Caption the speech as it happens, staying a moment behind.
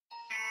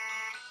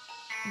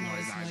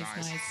Nice. Our intro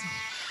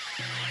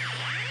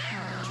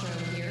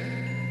here.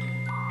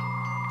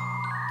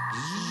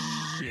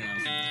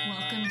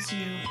 Welcome to...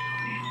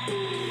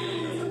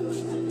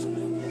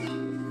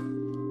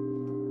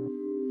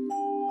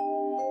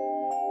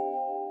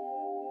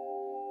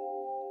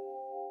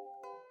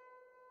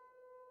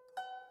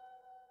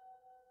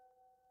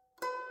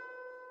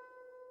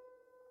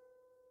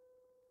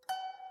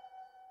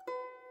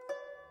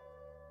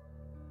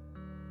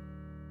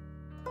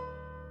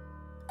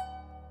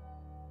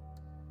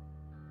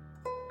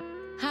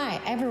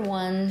 Hi,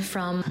 everyone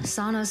from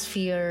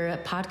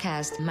Sonosphere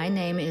podcast. My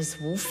name is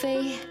Wu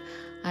Fei.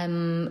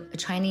 I'm a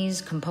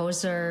Chinese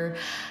composer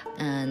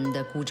and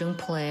a guzheng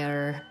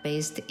player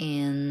based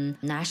in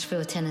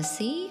Nashville,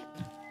 Tennessee.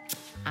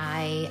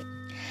 I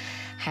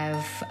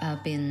have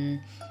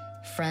been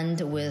friend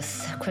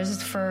with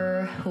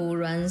Christopher, who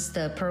runs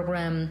the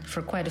program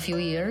for quite a few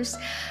years.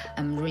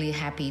 I'm really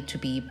happy to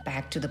be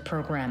back to the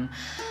program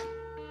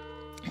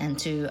and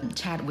to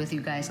chat with you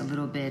guys a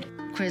little bit.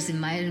 Chris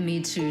invited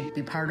me to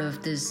be part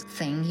of this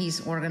thing he's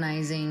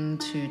organizing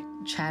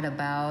to chat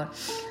about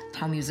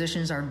how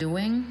musicians are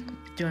doing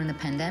during the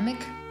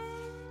pandemic.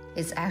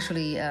 It's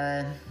actually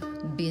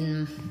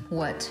been,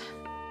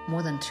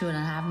 more than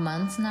 2.5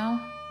 months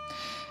now?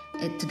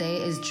 Today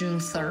is June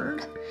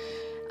 3rd.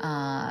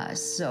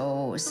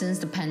 So since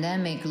the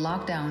pandemic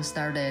lockdown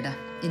started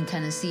in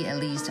Tennessee, at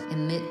least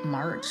in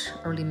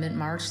early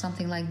mid-March,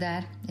 something like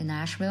that, in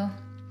Nashville,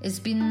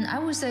 I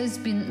would say it's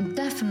been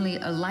definitely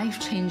a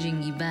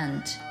life-changing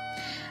event.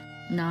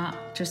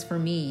 Not just for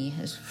me,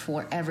 it's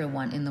for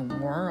everyone in the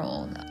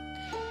world.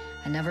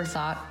 I never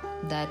thought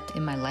that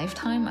in my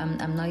lifetime,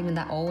 I'm not even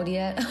that old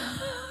yet.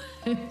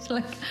 It's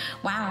like,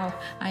 wow,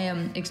 I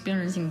am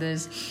experiencing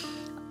this.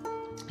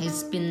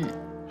 It's been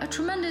a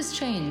tremendous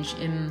change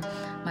in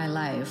my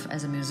life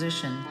as a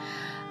musician.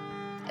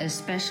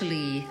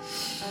 Especially,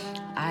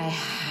 I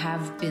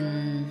have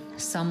been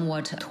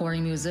somewhat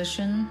touring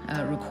musician,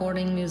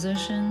 recording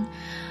musician.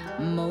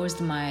 Most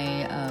of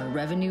my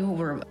revenue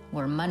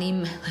were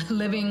money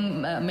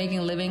making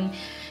a living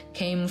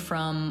came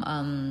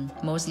from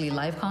mostly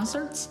live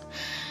concerts.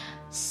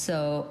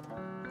 So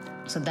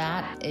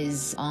that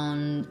is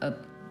on a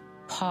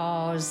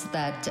pause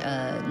that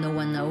no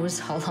one knows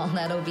how long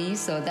that'll be.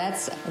 So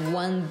that's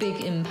one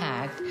big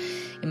impact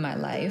in my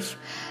life.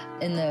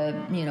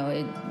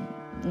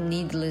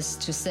 Needless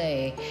to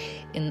say,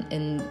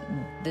 in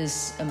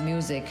this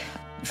music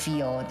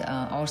field,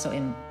 also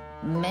in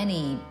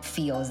many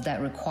fields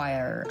that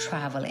require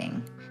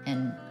traveling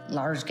and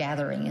large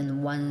gathering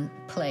in one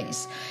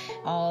place,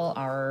 all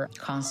our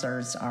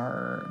concerts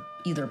are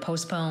either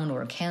postponed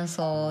or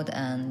canceled,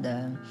 and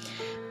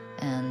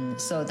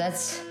so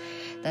that's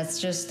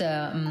just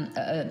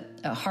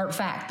a hard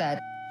fact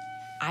that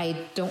I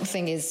don't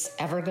think it's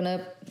ever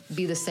gonna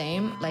be the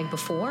same like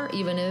before,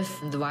 even if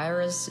the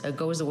virus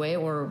goes away,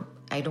 or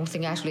I don't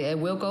think actually it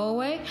will go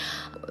away.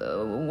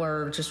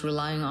 We're just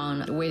relying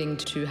on waiting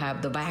to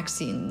have the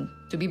vaccine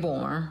to be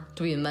born,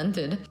 to be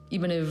invented.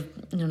 Even if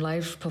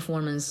live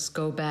performance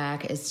go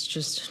back, it's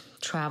just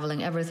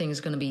traveling. Everything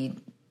is gonna be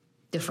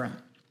different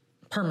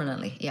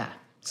permanently. Yeah.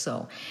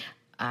 So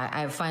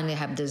I finally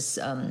have this,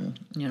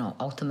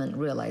 ultimate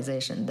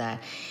realization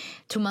that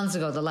 2 months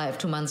ago, the life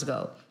 2 months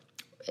ago,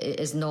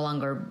 is no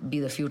longer be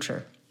the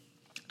future.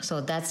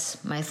 So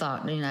that's my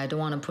thought. I don't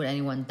want to put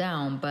anyone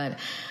down, but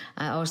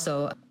I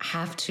also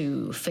have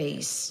to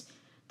face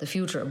the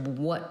future of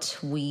what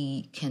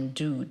we can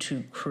do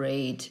to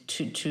create,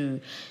 to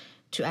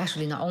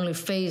actually not only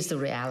face the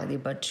reality,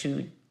 but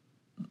to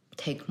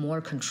take more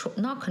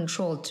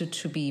control,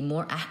 to be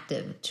more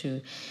active,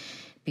 to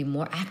be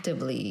more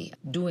actively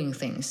doing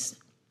things,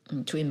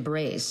 to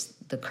embrace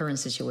the current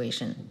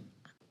situation.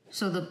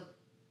 So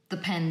the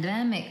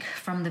pandemic,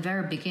 from the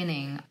very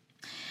beginning,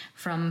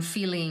 from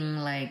feeling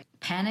like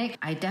panic,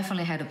 I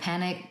definitely had a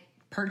panic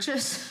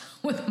purchase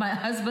with my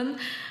husband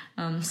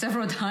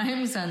several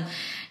times, and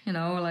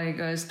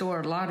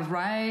stored a lot of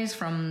rice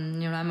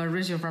from, I'm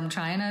originally from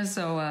China,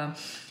 so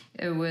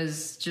it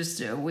was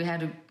just, we had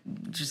to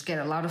just get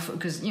a lot of food,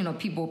 because,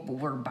 people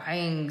were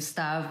buying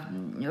stuff.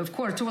 Of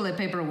course, toilet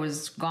paper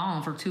was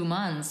gone for 2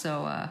 months,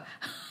 so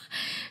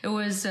it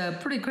was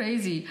pretty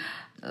crazy.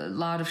 A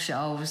lot of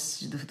shelves,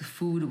 the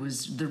food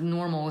the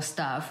normal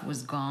stuff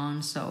was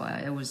gone. So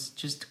it was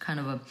just kind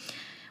of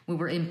we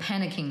were in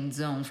panicking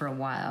zone for a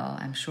while.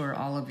 I'm sure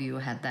all of you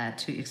had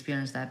to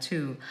experience that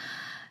too.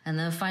 And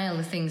then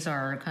finally things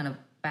are kind of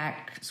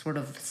back sort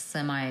of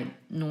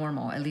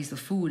semi-normal. At least the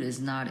food is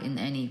not in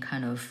any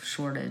kind of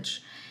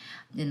shortage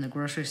in the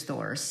grocery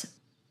stores.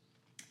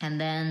 And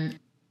then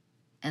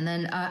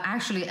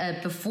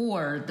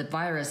before the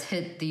virus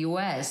hit the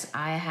US,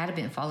 I had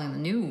been following the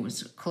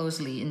news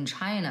closely in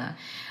China,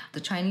 the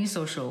Chinese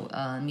social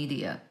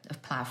media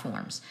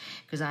platforms,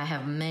 because I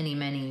have many,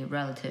 many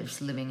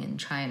relatives living in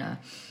China.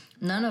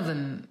 None of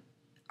them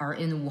are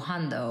in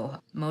Wuhan,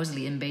 though,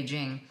 mostly in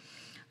Beijing.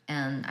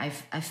 And I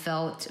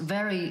felt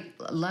very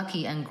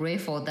lucky and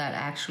grateful that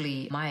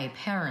actually my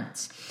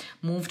parents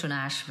moved to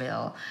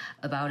Nashville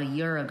about a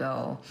year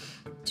ago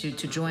to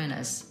join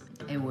us.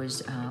 It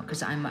was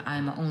because I'm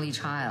an only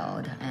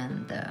child,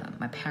 and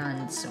my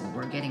parents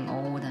were getting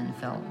old and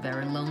felt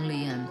very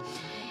lonely, and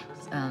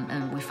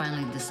we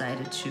finally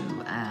decided to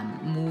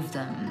move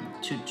them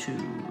to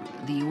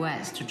the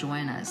U.S. to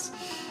join us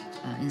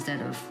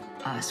instead of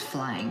us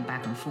flying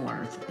back and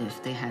forth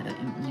if they had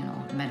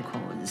a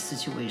medical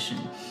situation.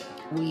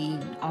 We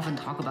often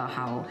talk about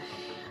how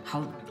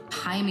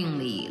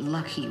timingly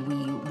lucky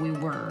we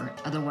were.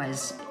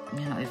 Otherwise,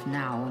 if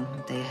now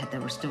they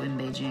were still in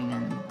Beijing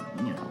and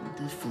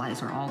the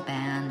flights are all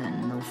banned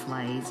and no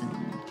flights and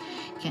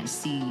you can't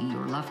see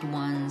your loved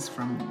ones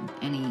from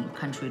any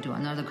country to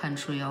another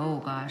country,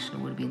 oh gosh, it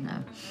would have been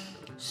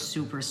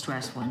super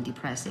stressful and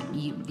depressing,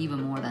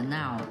 even more than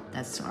now.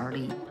 That's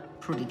already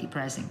pretty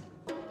depressing.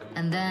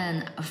 And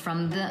then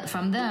from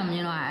them,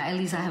 at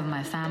least I have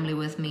my family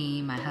with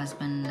me, my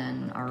husband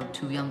and our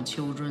 2 young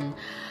children,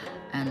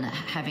 and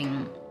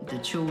having the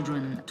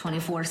children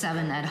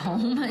 24/7 at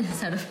home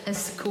instead of at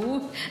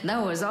school, that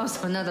was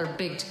also another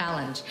big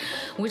challenge,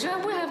 which I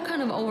would have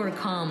kind of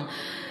overcome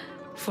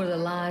for the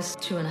last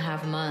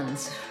 2.5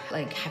 months,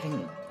 like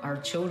having our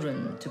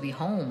children to be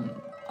home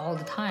all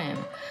the time.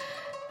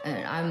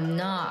 And I'm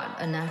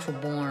not a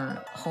natural-born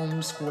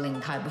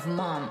homeschooling type of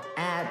mom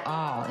at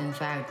all. In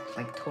fact,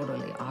 like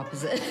totally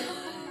opposite.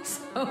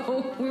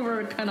 So we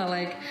were kind of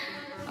like,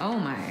 oh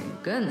my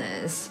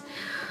goodness,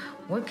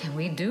 what can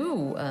we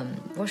do?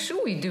 What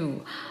should we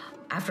do?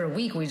 After a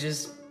week, we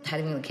just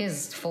having the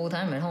kids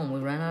full-time at home.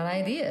 We ran out of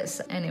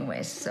ideas.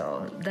 Anyway,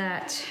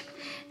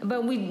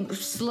 but we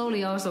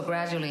slowly also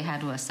gradually had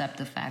to accept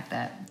the fact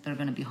that they're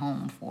going to be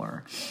home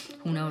for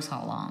who knows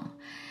how long.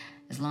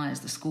 As long as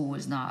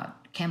the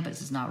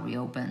campus is not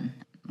reopened.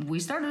 We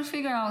started to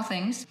figure out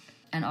things,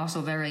 and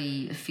also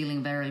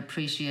feeling very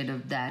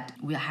appreciative that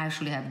we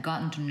actually have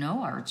gotten to know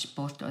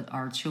both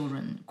our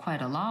children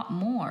quite a lot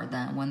more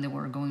than when they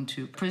were going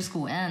to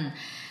preschool and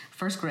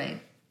first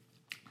grade,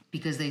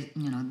 because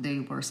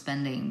they were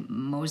spending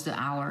most of the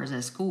hours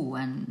at school,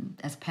 and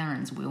as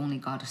parents we only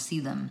got to see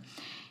them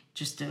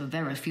just a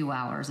very few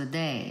hours a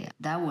day.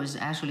 That was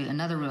actually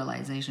another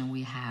realization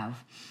we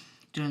have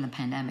during the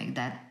pandemic,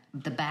 that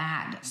the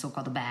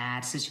so-called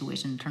bad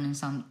situation turning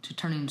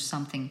into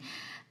something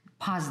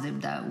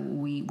positive, that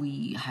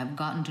we have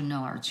gotten to know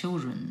our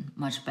children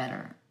much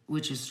better,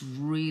 which is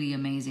really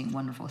amazing,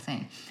 wonderful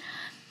thing.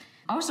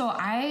 Also,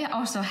 I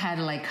had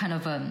like kind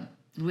of a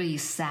really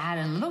sad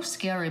and a little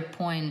scary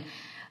point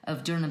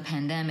of during the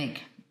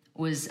pandemic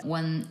was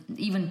when,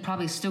 even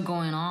probably still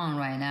going on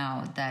right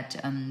now, that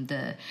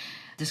the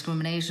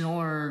discrimination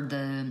or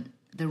the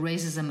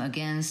racism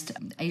against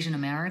Asian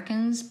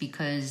Americans,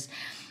 because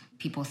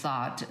people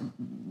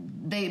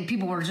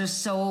were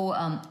just so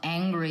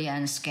angry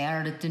and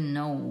scared, didn't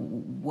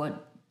know how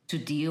to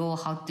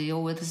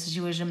deal with the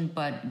situation,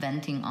 but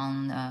venting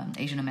on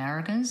Asian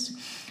Americans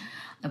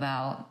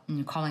about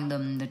calling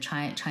them the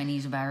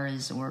Chinese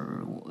virus,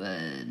 or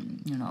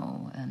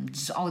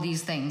just all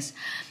these things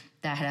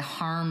that had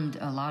harmed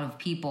a lot of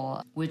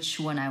people. Which,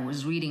 when I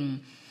was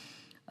reading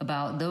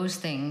about those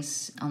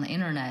things on the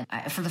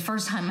internet, for the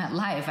first time in my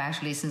life,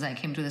 actually, since I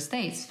came to the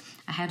States,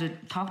 I had to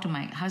talk to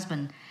my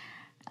husband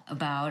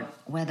about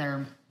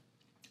whether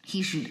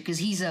he should, because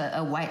he's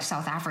a white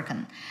South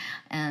African,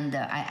 and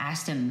I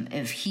asked him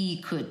if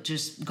he could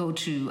just go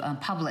to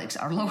Publix,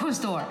 our local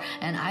store,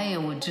 and I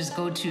would just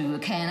go to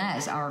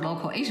K&S, our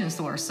local Asian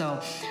store,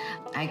 so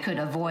I could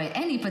avoid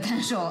any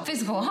potential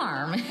physical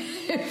harm.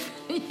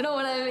 You know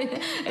what I mean?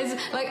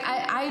 It's like,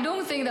 I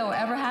don't think that will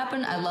ever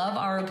happen. I love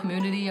our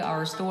community,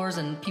 our stores,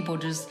 and people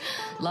just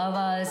love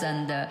us,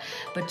 and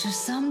but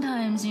just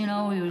sometimes, you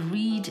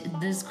read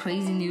this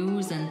crazy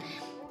news and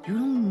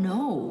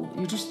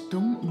you just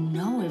don't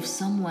know if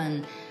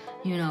someone,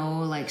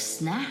 like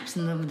snaps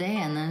in the day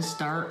and then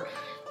start,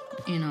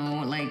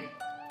 like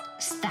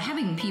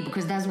stabbing people,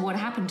 because that's what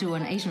happened to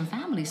an Asian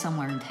family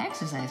somewhere in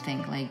Texas, I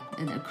think. Like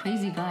a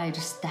crazy guy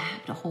just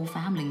stabbed the whole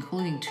family,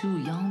 including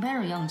 2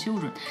 very young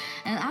children.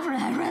 And after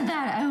I read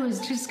that, I was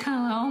just kind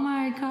of like, oh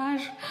my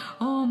gosh,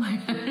 oh my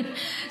God.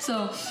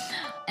 So,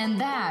 and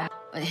that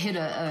hit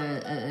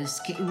a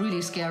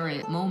really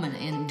scary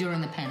moment during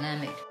the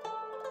pandemic.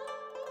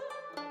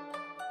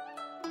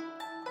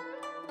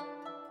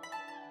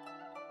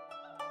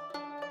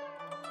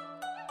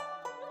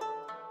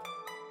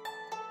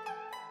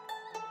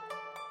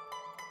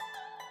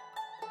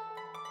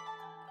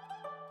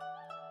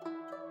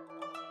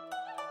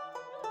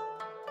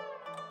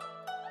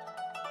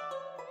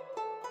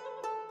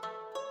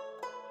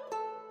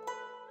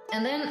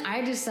 And then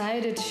I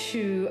decided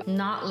to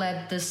not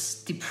let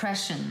this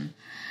depression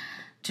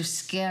to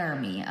scare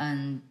me.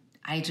 And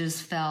I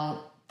just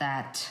felt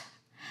that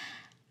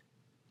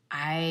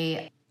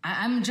I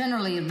I'm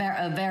generally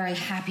a very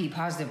happy,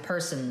 positive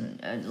person.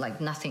 Like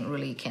nothing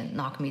really can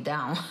knock me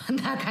down,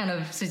 that kind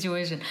of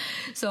situation.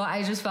 So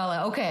I just felt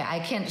like, okay, I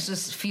can't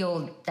just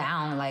feel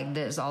down like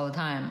this all the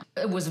time.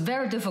 It was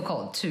very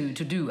difficult to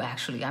do,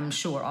 actually. I'm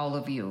sure all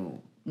of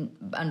you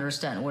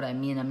understand what I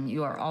mean.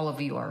 All of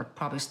you are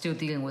probably still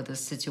dealing with this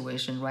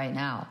situation right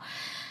now.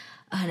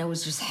 And it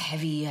was just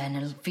heavy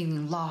and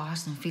feeling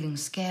lost and feeling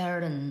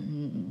scared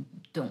and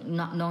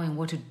not knowing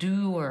what to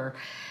do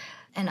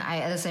And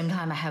at the same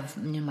time, I have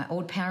my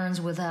old parents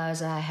with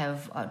us. I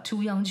have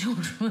 2 young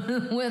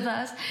children with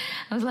us.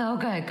 I was like,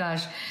 okay,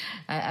 gosh.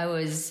 I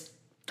was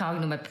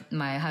talking to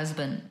my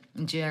husband,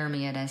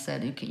 Jeremy, and I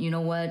said, you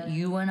know what?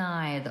 You and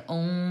I are the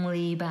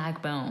only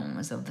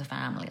backbones of the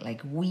family.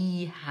 Like,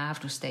 we have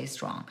to stay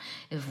strong.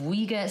 If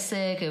we get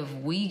sick, if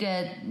we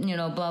get,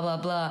 blah, blah,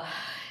 blah,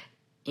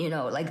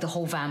 like the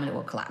whole family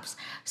will collapse.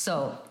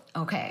 So,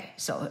 okay,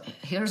 so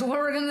here's what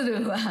we're gonna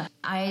do.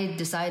 I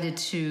decided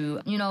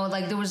to,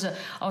 there was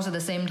also at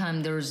the same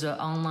time, there was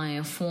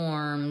online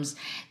forums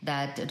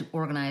that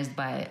organized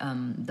by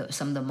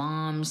some of the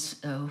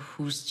moms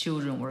whose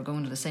children were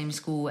going to the same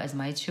school as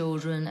my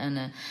children,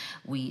 and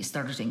we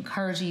started to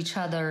encourage each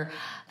other.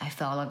 I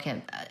felt like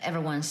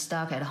everyone's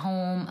stuck at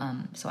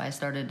home, so I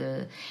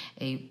started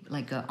a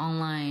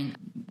online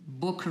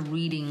book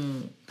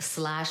reading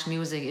 /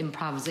 music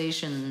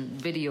improvisation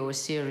video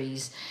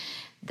series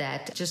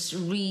that just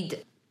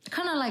read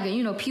kind of like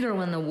Peter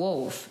and the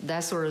Wolf.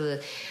 That's sort of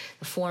the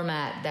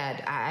format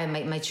that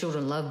my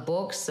children love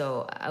books,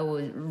 so I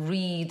would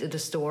read the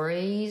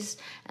stories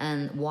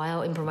and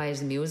while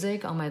improvise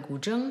music on my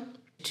guzheng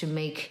to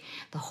make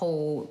the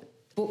whole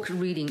book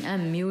reading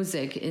and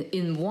music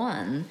in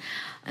one,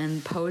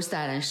 and post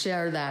that and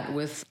share that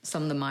with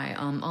some of my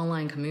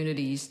online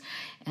communities,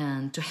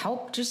 and to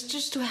help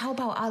just to help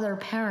out other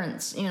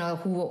parents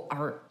who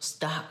are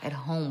stuck at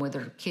home with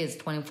their kids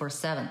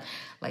 24/7.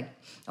 Like,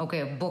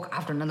 okay, a book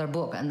after another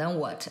book, and then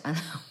what? And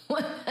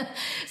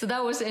so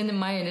that was in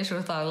my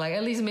initial thought, like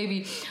at least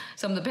maybe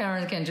some of the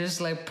parents can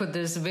just like put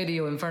this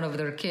video in front of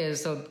their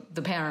kids so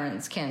the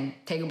parents can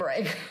take a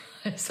break.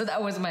 So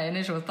that was my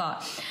initial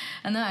thought.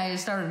 And then I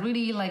started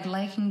really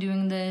liking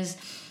doing this.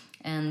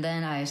 And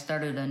then I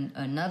started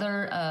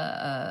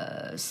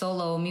another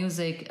solo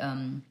music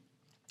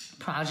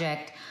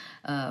project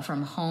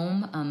from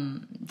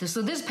home.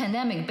 So this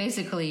pandemic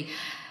basically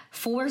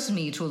forced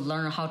me to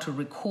learn how to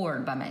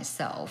record by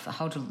myself,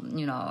 how to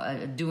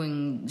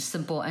doing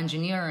simple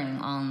engineering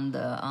on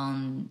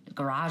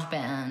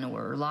GarageBand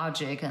or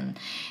Logic, and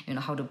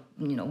how to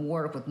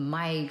work with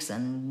mics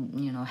and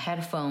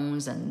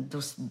headphones and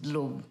those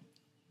little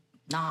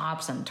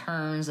knobs and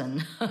turns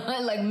and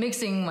like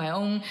mixing my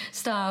own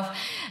stuff,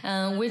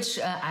 which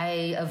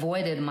I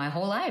avoided my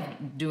whole life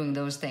doing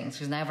those things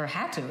because I never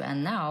had to.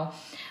 And now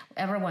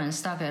everyone's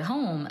stuck at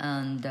home,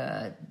 and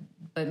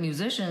but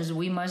musicians,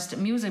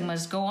 music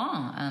must go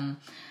on.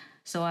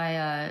 So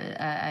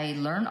I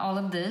learned all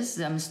of this.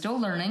 I'm still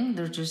learning.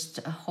 There's just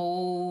a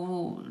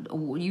whole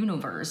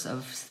universe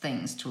of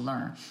things to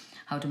learn,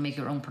 how to make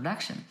your own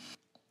production.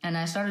 And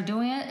I started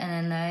doing it, and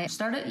then I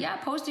started,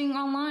 posting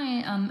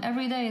online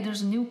every day.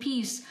 There's a new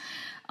piece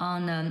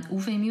on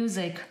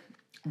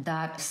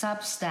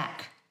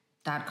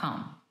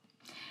wufeimusic.substack.com.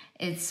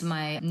 It's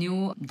my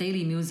new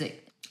daily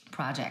music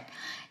project.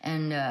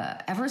 And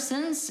ever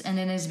since, and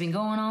then it's been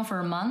going on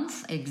for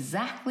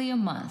exactly a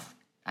month.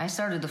 I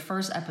started the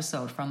first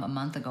episode from a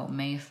month ago,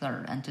 May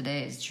 3rd, and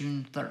today is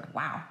June 3rd.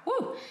 Wow.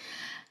 Woo!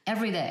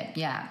 Every day,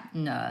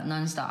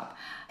 nonstop.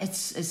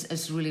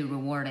 It's really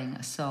rewarding.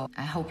 So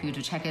I hope you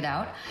to check it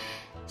out.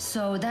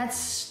 So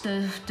that's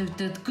the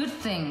good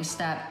things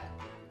that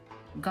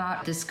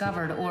got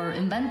discovered or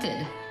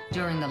invented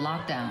during the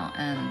lockdown,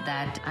 and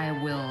that I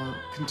will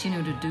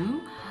continue to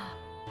do.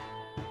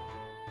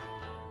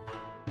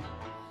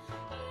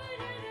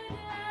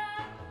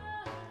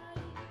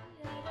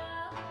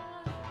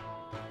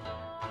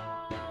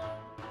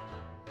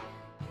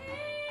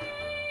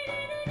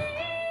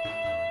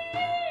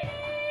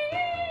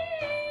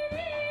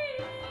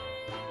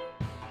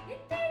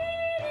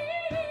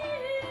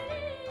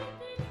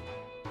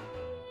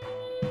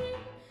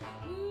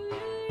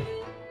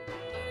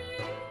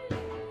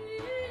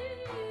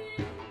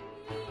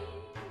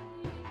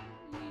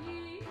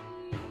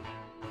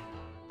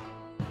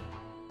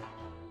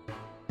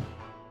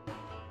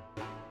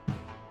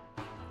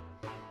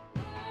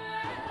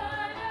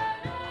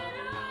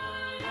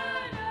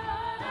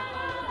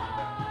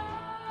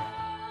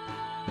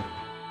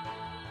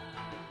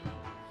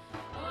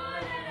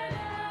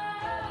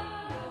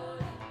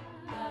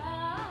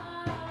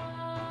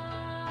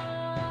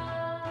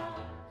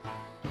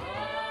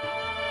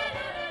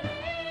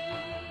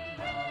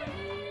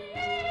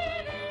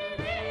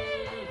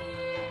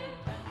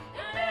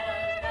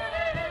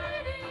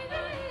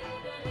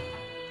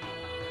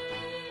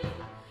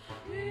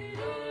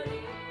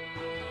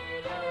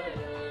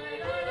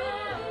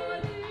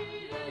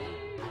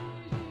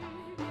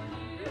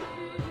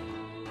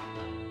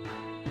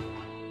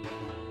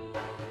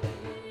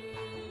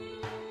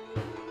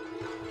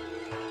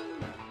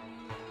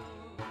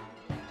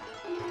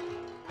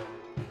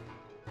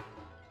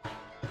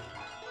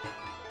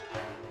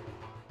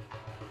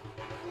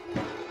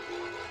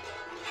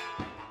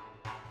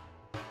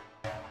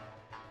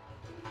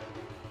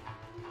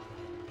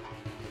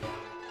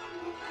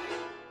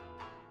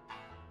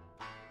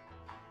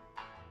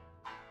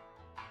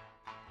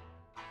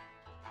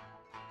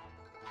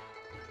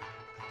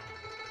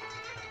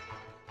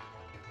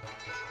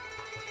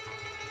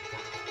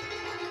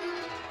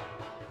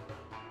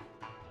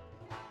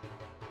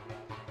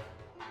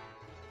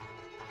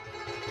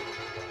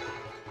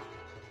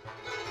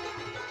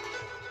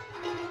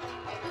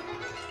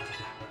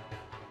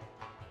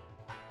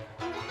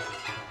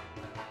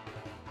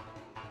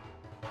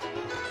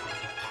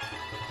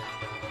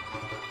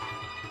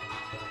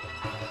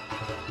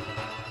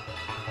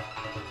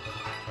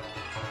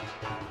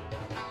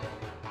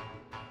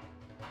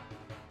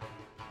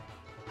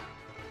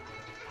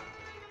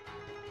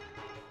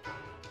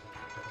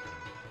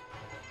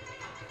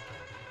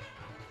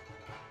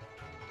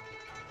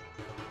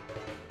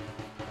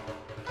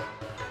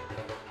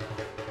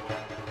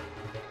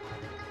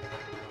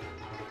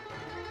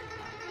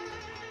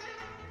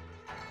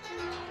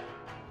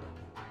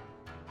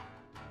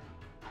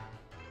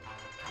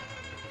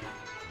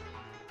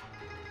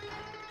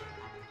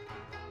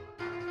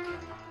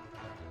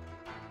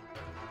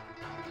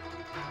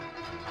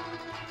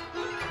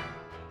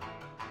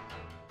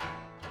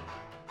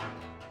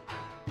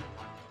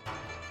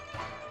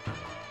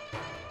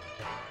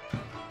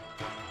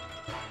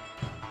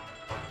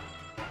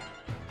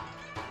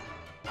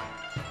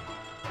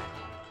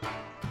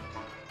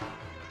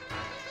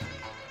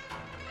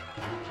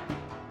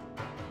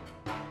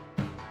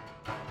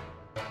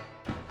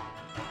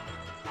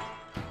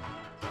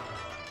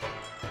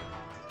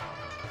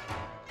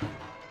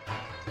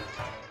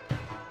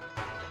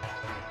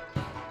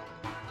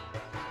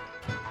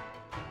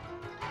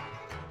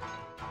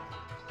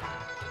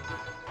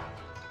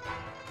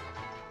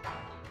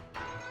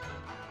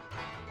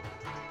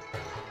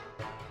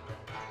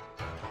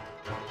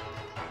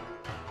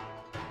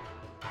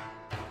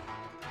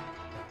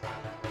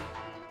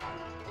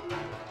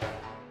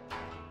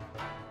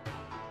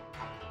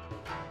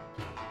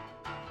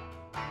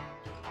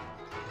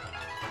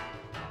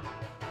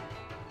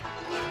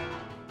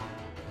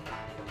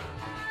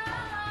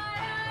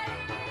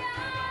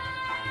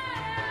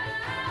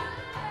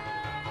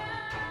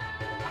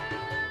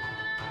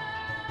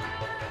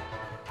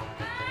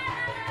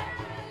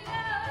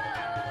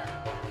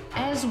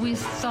 as we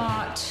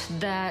thought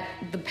that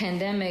the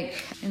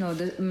pandemic,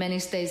 many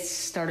states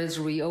started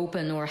to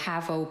reopen or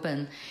half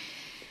open.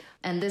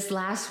 And this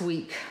last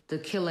week, the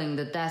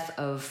death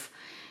of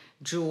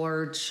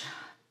George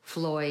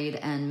Floyd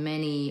and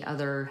many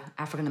other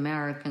African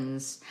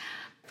Americans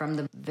from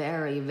the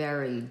very,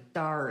 very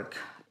dark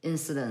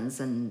incidents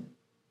and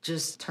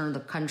just turned the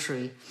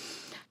country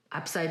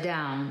upside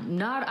down.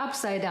 Not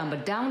upside down,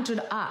 but down to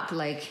the up,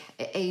 like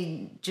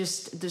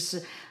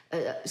this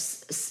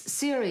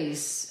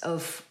series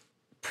of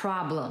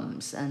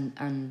problems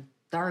and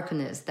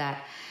darkness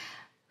that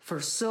for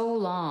so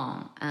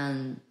long,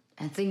 and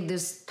I think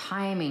this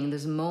timing,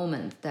 this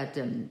moment that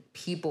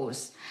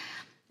people's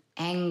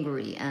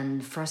angry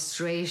and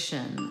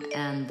frustration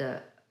and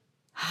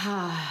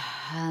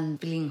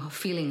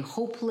feeling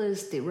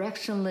hopeless,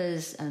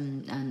 directionless,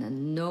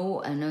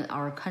 and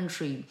our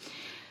country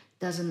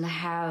doesn't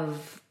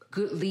have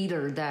good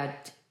leader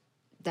that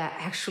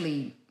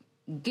actually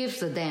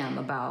gives a damn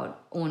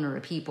about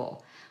ordinary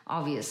people.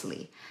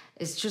 Obviously,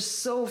 it's just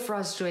so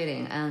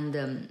frustrating,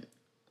 and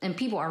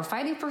people are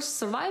fighting for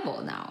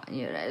survival now.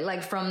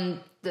 Like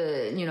from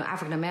the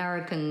African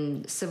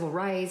American civil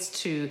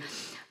rights to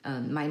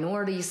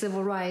minority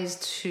civil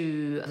rights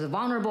to the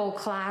vulnerable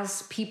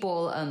class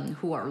people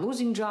who are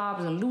losing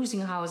jobs and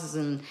losing houses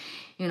and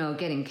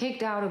getting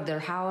kicked out of their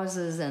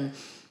houses, and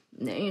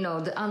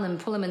the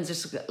unemployment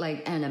just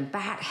like, and a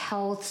bad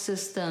health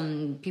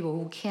system, people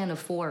who can't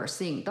afford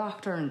seeing a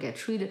doctor and get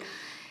treated.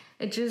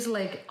 It's just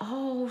like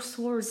all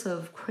sorts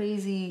of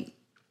crazy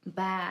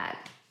bad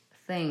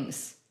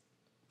things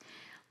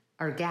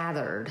are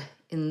gathered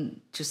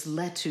and just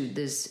led to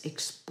this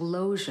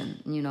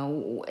explosion.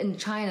 In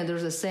China,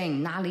 there's a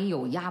saying, 哪里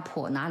有压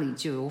迫，哪里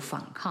就有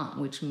反抗,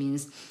 which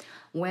means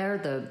where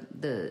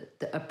the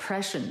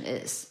oppression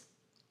is,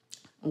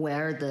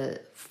 where the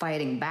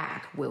fighting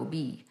back will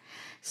be.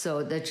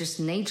 So that's just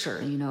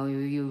nature,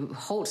 you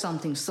hold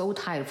something so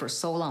tight for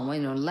so long,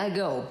 when you let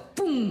go,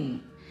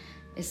 boom,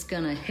 it's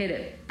gonna hit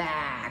it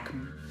back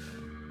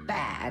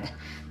bad.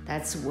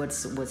 That's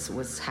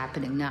what's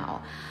happening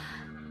now.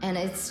 And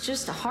it's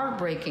just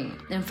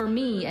heartbreaking. And for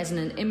me, as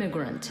an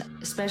immigrant,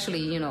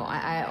 especially,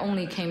 I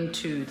only came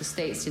to the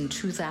States in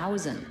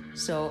 2000.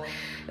 So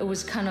it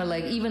was kind of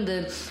like even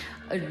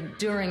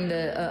during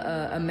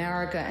the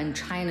America and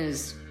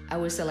China's, I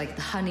would say like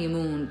the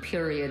honeymoon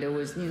period, it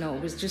was, it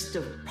was just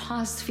a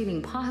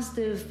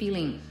positive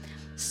feeling,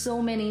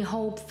 so many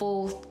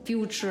hopeful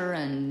future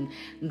and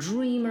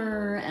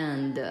dreamer.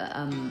 And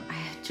and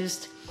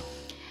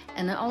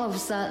then all of a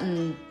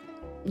sudden,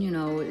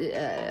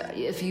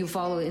 if you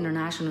follow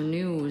international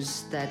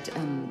news, that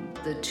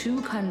the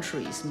two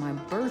countries, my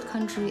birth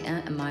country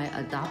and my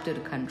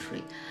adopted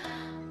country,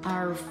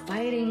 are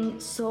fighting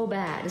so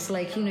bad. It's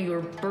like,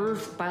 your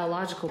birth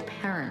biological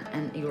parent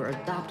and your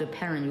adopted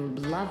parent, you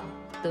love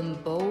them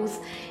both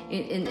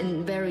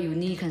in very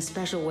unique and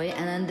special way,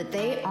 and then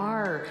they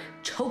are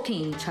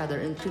choking each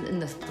other in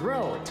the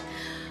throat.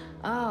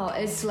 Oh,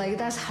 it's like,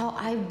 that's how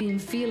I've been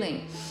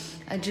feeling.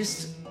 And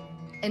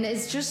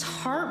it's just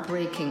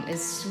heartbreaking.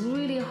 It's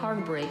really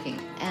heartbreaking.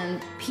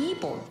 And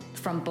people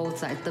from both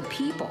sides, the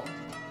people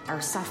are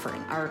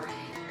suffering, are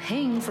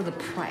paying for the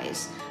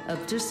price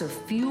of just a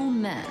few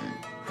men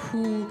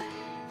who,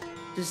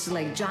 just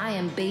like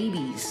giant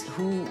babies,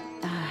 who,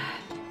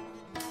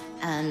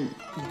 and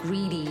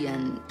greedy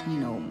and,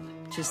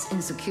 just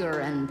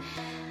insecure and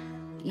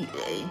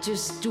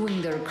just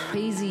doing their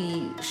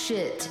crazy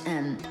shit.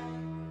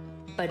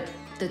 But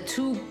the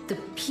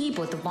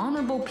people, the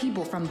vulnerable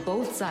people from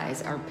both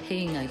sides are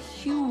paying a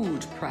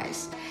huge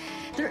price.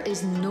 There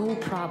is no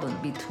problem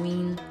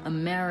between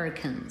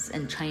Americans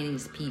and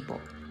Chinese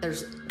people.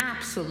 There's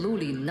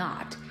absolutely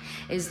not.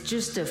 It's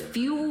just a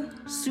few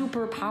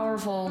super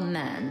powerful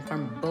men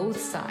from both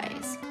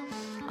sides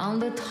on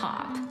the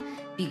top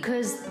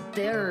because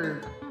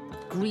they're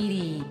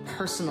greedy,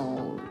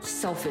 personal,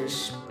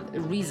 selfish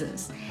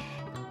reasons.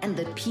 And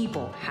the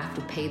people have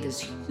to pay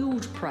this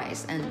huge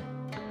price. And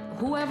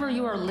whoever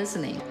you are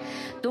listening,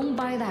 don't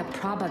buy that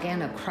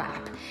propaganda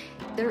crap.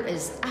 There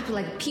is,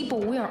 like, people,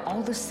 we are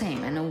all the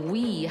same, and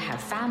we have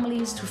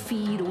families to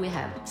feed, we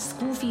have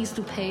school fees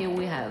to pay,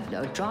 we have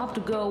a job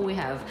to go, we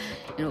have,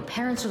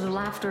 parents to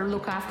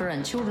look after,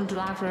 and children to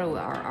look after,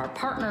 our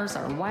partners,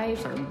 our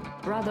wives, our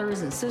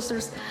brothers and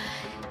sisters.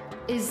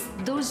 Is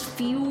those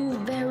few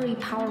very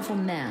powerful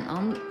men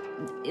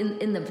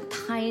in the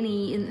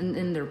tiny,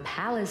 in their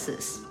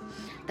palaces,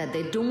 that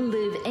they don't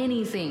live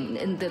anything,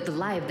 and that the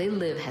life they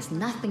live has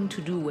nothing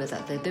to do with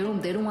it.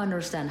 They don't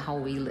understand how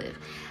we live.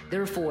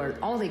 Therefore,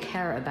 all they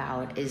care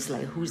about is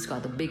like who's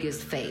got the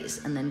biggest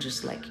face, and then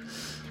just like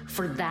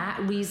for that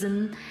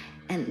reason,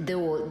 and they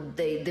would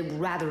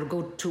rather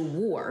go to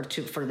war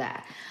for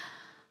that.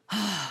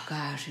 Oh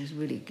gosh, it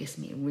really gets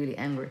me really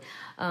angry.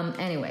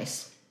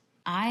 Anyways,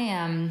 I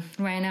am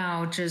right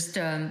now just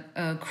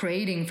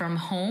creating from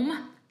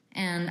home,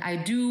 and I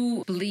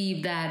do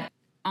believe that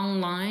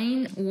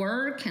online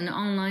work and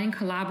online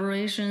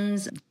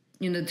collaborations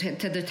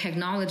the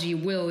technology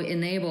will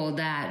enable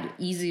that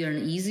easier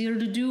and easier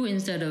to do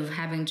instead of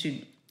having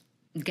to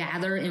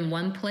gather in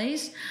one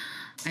place.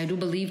 I do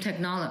believe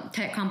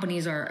tech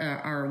companies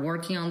are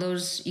working on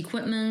those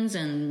equipments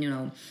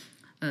and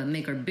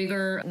make a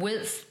bigger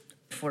width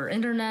for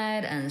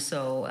internet, and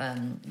so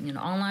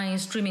online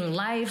streaming,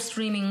 live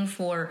streaming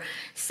for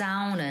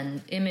sound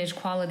and image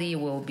quality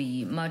will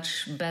be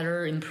much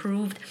better,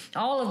 improved.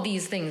 All of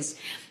these things,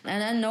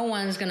 and then no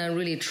one's gonna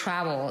really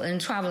travel, and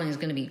traveling is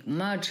gonna be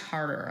much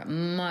harder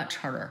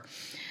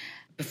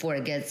before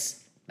it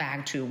gets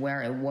back to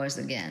where it was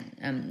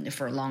again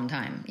for a long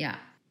time. Yeah.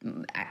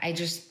 I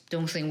just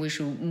don't think we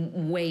should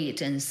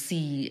wait and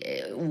see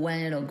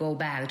when it'll go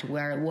back to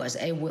where it was.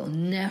 It will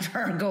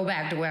never go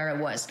back to where it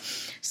was.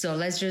 So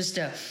let's just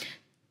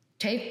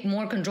take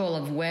more control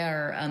of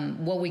where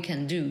what we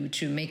can do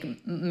to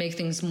make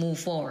things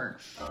move forward.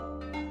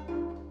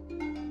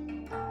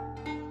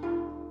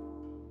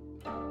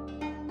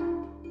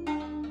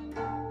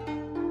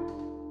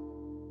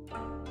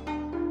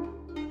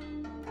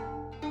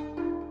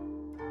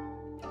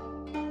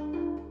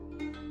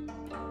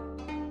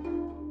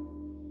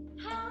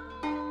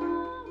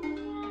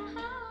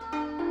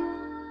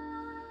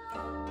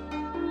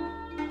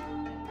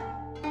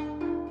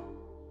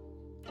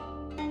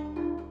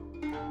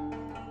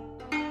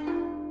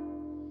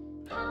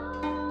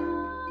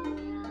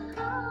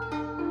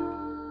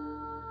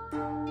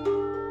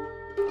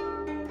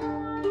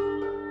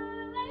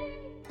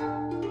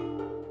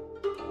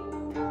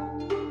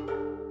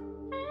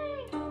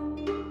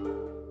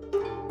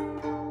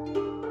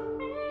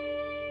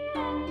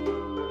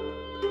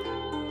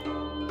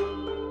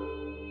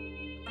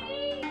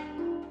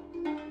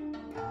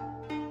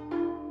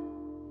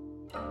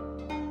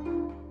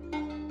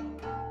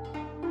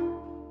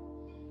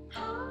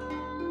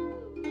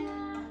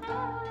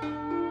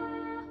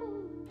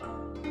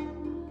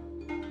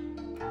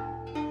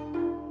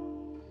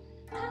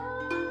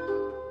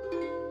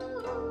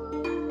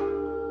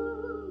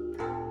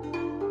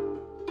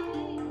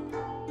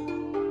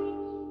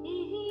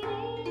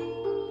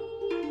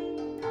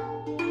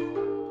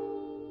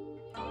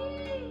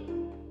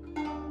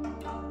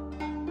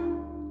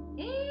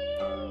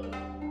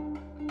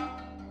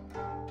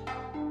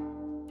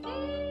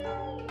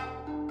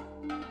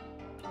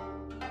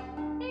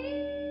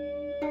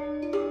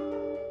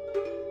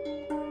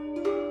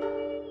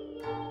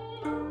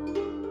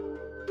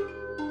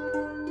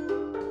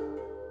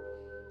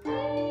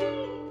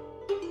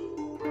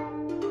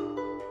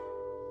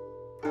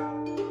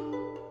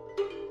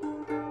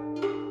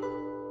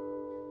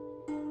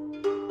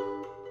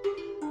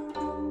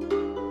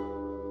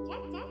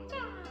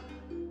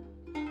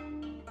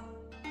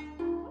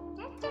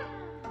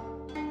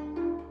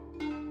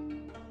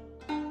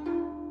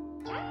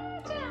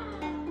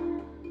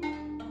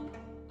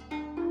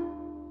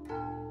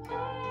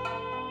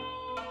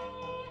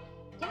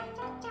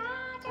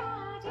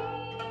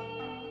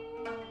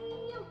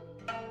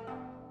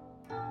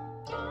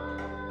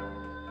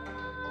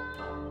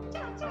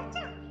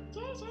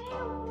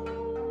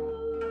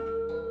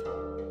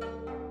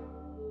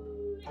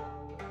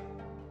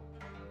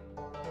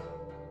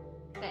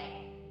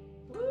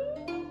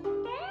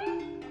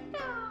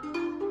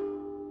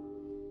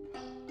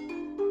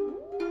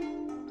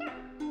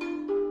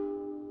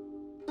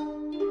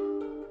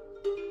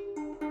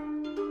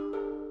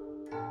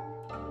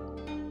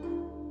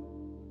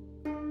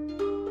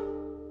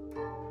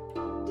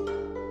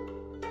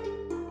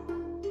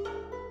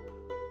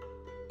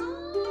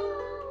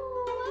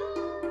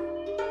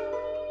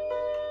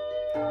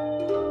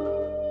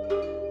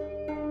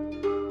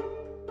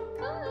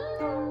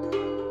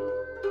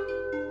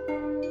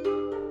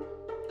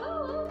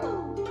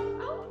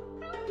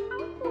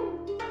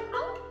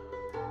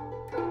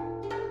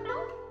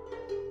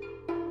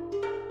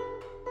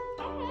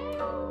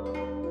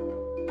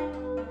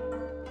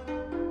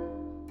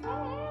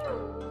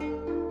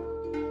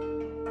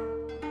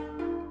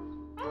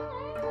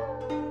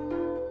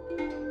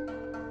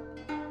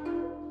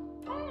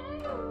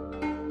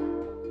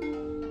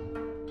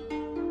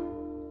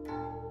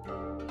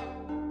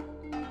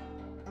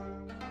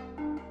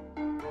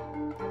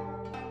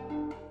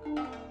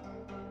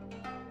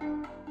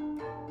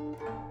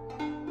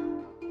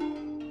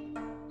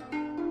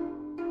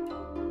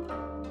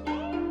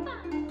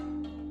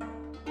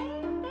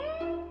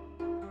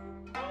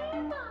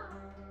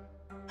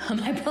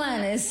 My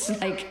plan is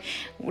like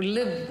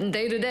live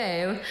day to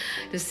day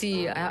to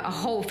see a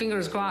whole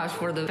fingers crossed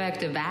for the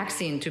effective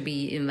vaccine to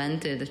be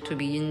invented, to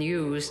be in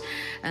use,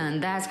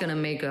 and that's going to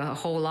make a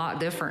whole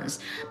lot difference.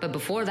 But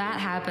before that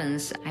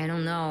happens, I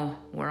don't know.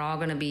 We're all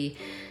going to be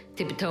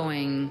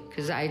tiptoeing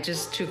because I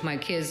just took my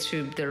kids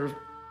to their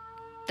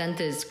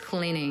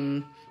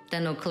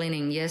dental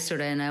cleaning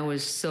yesterday, and I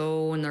was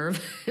so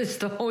nervous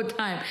the whole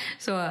time.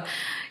 So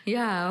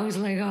I was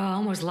like, I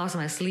almost lost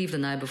my sleep the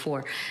night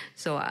before.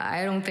 So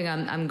I don't think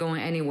I'm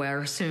going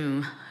anywhere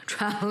soon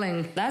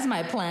traveling. That's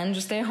my plan.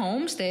 Just stay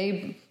home,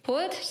 stay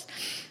put.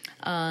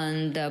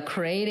 and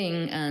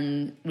creating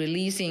and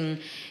releasing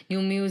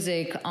new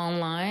music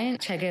online.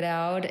 Check it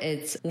out.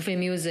 It's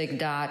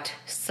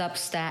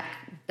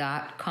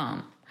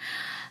wufeimusic.substack.com.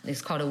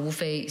 It's called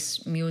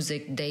Wufei's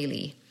Music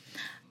Daily.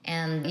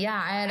 And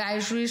yeah,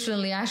 I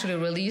recently actually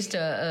released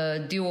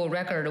a duo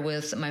record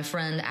with my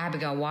friend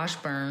Abigail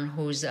Washburn,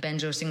 who's a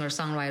banjo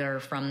singer-songwriter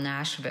from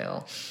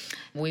Nashville.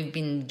 We've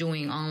been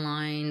doing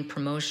online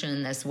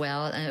promotion as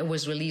well, and it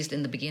was released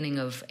in the beginning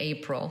of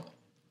April.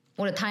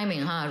 What a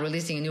timing, huh?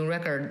 Releasing a new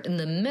record in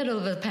the middle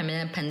of a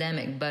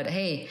pandemic. But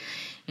hey,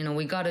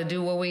 we got to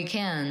do what we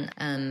can.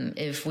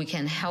 If we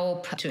can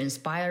help to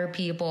inspire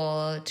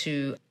people,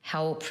 to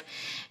help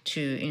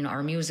to,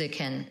 our music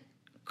can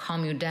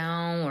calm you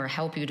down or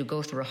help you to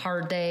go through a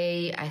hard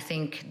day, I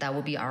think that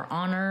would be our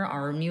honor.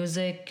 Our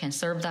music can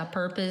serve that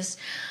purpose.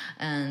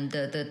 And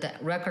the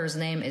record's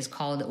name is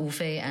called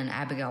Wufei and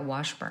Abigail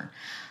Washburn.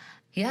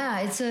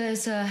 Yeah, it's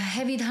a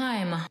heavy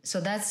time. So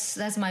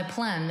that's my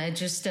plan.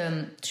 Just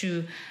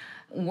to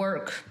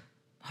work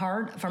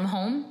hard from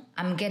home.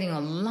 I'm getting a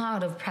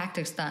lot of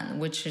practice done,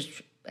 which is,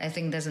 I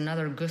think that's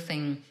another good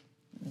thing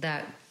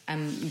that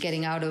I'm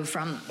getting out of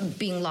from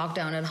being locked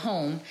down at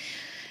home.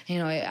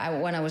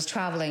 When I was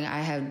traveling, I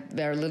had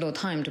very little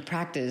time to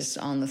practice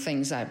on the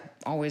things I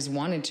always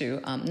wanted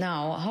to.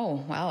 Now,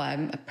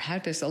 I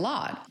practice a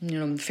lot.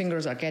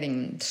 Fingers are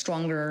getting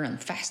stronger and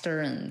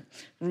faster and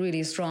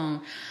really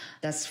strong.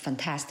 That's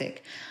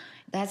fantastic.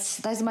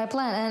 That's my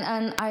plan.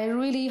 And I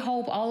really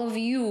hope all of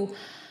you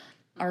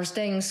are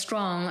staying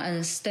strong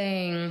and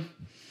staying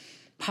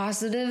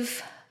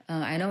positive.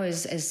 I know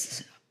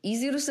it's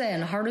easy to say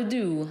and hard to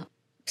do.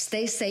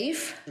 Stay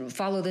safe.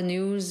 Follow the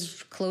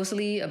news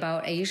closely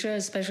about Asia,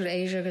 especially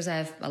Asia, because I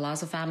have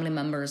lots of family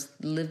members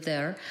live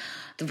there.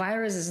 The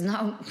virus is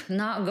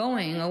not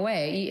going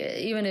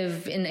away, even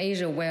if in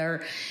Asia,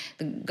 where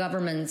a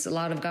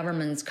lot of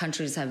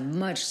countries have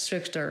much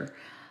stricter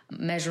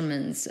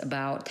measurements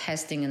about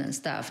testing and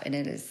stuff, and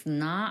it is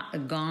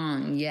not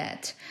gone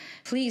yet.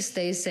 Please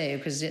stay safe,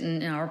 because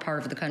in our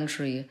part of the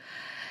country,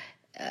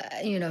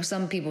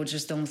 some people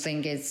just don't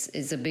think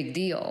it's a big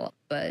deal,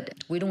 but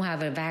we don't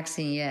have a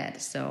vaccine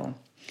yet, so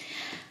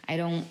I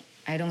don't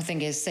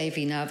think it's safe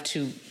enough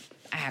to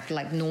act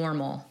like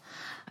normal.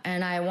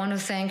 And I want to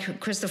thank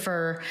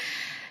Christopher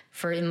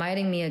for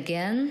inviting me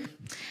again.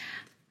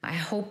 I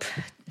hope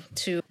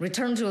to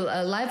return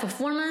to a live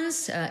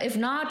performance. If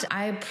not,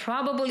 I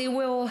probably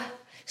will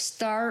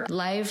start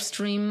live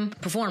stream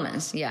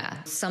performance.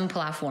 Yeah, some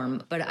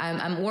platform, but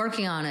I'm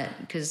working on it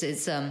because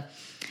it's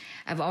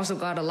I've also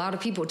got a lot of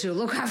people to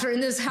look after in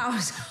this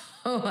house.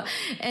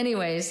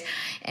 Anyways,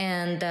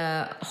 and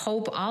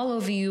hope all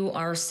of you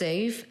are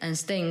safe and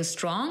staying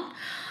strong.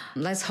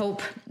 Let's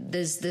hope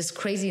this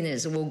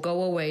craziness will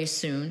go away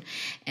soon,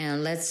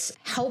 and let's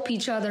help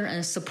each other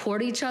and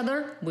support each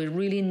other. We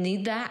really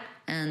need that.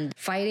 And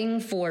fighting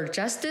for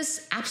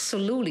justice,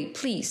 absolutely,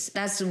 please.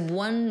 That's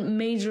one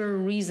major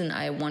reason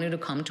I wanted to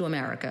come to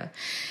America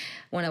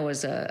when I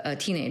was a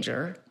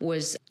teenager,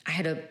 was I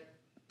had a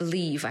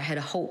belief, I had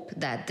a hope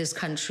that this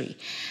country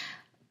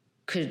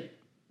could,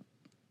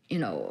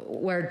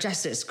 where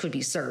justice could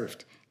be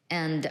served.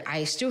 And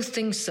I still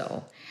think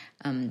so.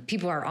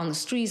 People are on the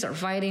streets, are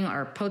fighting,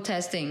 are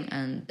protesting,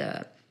 and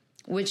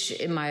which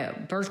in my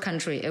birth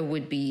country, it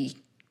would be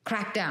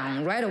cracked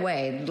down right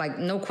away, like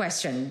no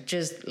question,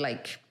 just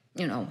like,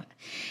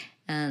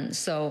 And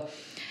so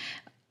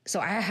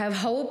I have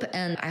hope,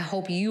 and I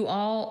hope you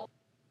all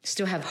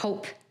still have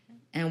hope,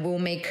 and we'll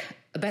make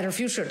a better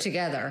future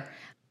together.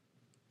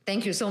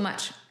 Thank you so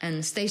much,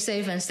 and stay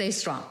safe and stay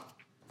strong.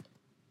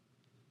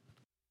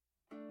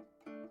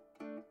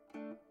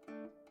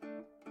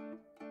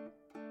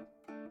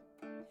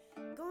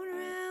 Going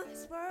around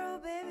this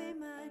world, baby,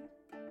 mine.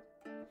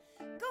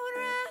 Going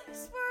around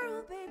this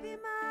world, baby,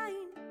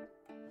 mine.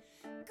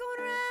 Going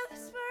around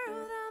this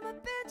world, I'm a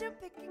banjo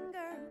picking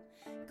girl.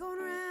 Going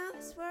around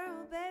this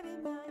world, baby,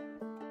 mine.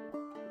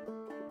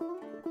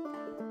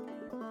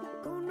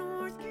 Go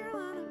North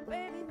Carolina,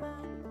 baby,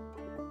 mine.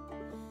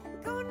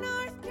 Go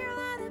North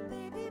Carolina,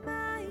 baby,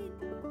 mine.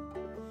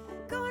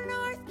 Go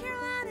North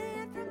Carolina,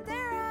 and from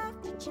there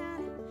off to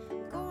China.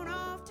 Going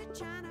off to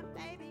China,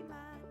 baby,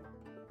 mine.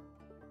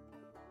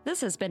 This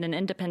has been an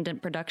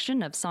independent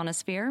production of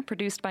Sonosphere,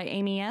 produced by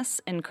Amy S.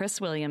 and Chris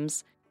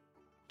Williams.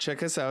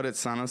 Check us out at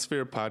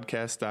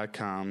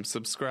sonospherepodcast.com,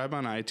 subscribe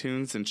on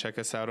iTunes, and check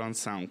us out on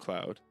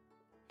SoundCloud.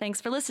 Thanks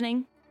for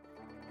listening.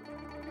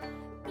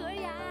 歌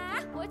呀，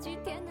我去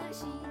天南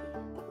西。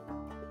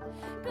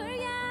歌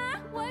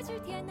呀，我去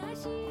天南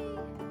西。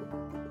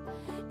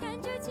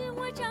弹着琴，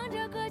我唱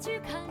着歌去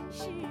看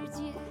世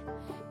界。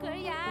歌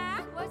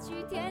呀，我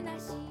去天南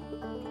西。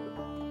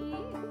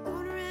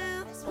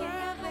天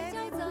涯海角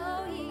走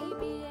一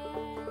遍。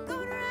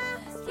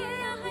天涯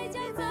海角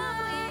走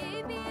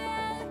一遍。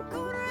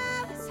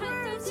弹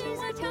着琴，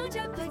我唱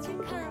着歌去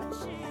看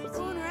世界。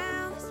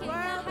天涯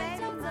海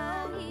角走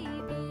一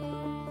遍。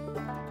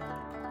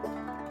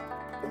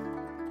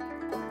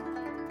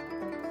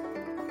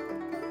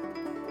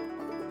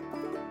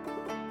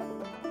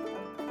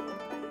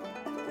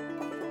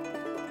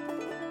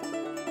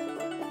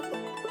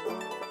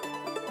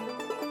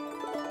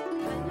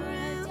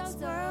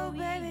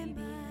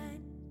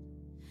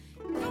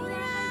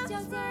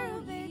走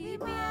一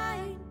遍，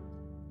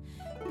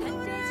弹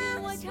着琴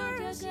我唱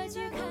着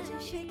歌去看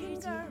世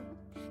界，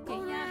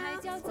天涯海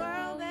角走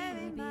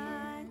一遍，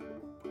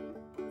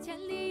千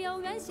里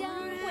有缘相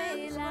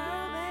会来。